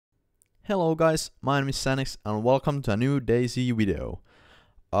Hello guys, my name is Sanex and welcome to a new DayZ video.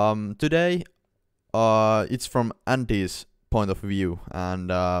 Today it's from Andy's point of view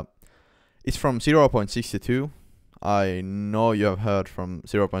and it's from 0.62. I know you have heard from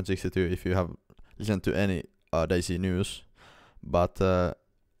 0.62 if you have listened to any DayZ news, but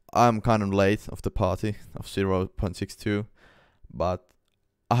I'm kind of late of the party of 0.62, but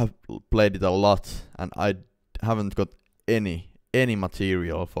I have played it a lot and I haven't got any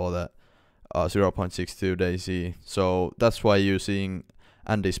material for the 0.62 DayZ, so that's why you're seeing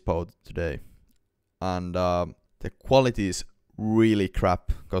Andy's pod today. And the quality is really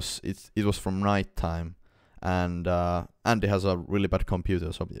crap because it was from night time, and Andy has a really bad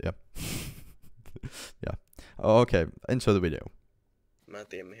computer, so yeah. Yeah. Okay, enjoy the video. Mä en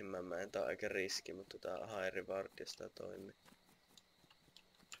tiedä mihin mä menen, tää on aika riski, mutta tää high rewardista tää toimii.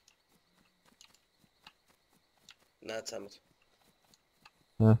 Näet sä mut?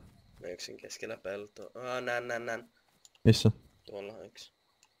 Mä yksin keskellä peltoa. Nän. Missä? Tuolla on yksi.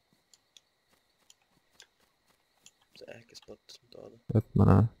 Se ehkä spottas mut tuolta. Et mä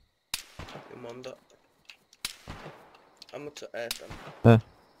näen. Ja monta. Ammut sä eestä.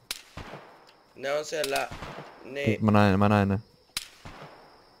 Ne on siellä. Niin. Mä näin ne.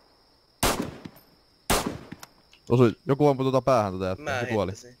 Osui, joku ampui tuota päähän tuota jätkää. Se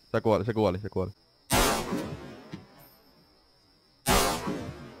kuoli. Se kuoli.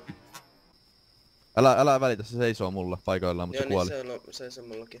 Älä välitä, se seisoo mulla paikoillaan, mutta se kuoli. Joo, niin seisoo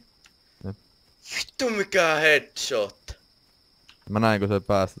mullakin. Vittu mikä headshot! Mä näin, kun se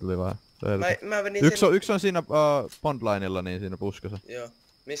päästä tuli vähän. Mä venin sen... Yksi on siinä bondlinella, niin siinä puskassa. Joo.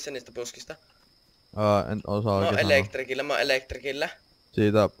 Missä niistä puskista? En osaa oikein sanoa. Mä oon elektrikillä.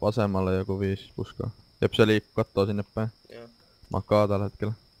 Siitä vasemmalle joku 5 puskaa. Jep, se liikkuu, kattoo sinne päin. Joo. Makaa tällä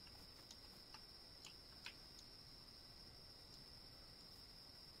hetkellä.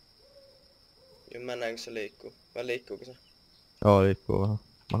 Joo, mä näin kun se liikkuu. Vai liikkuuko se? Joo, liikkuu vähän.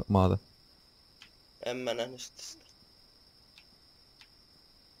 Maata. En mä nähnyt sitä.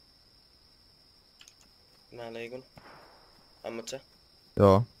 Mä liikun. Ammut sä?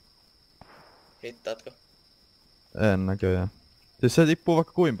 Joo. Hittaatko? En näköjään. Siis se tippuu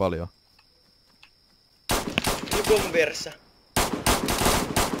vaikka kuin paljon. Joku on vieressä.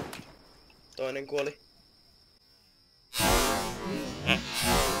 Toinen kuoli.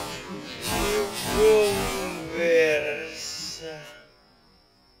 Joku on vieressä.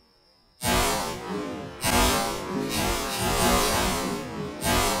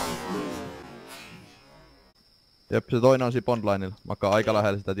 Jep, se toinen on siinä bondlinella. Makaa aika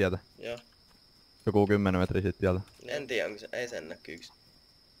lähellä sitä tietä. Joo. Joku 10 metriä sit tieltä. En tiedä onko se, ei sen näkyyks.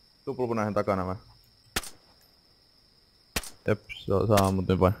 Tuplupunaisen takana vai? Jep, se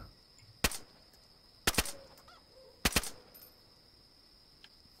ammutin vain.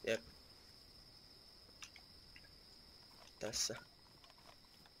 Jep. Tässä.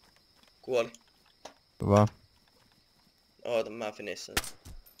 Kuoli. Hyvä. Oota, mä finissan.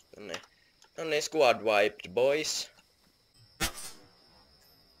 Noniin, squad wiped, boys.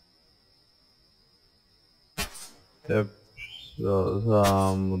 Jep, se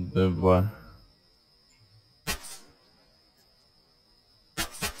ammutin vain.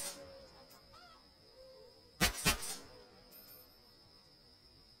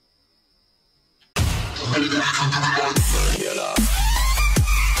 Get up.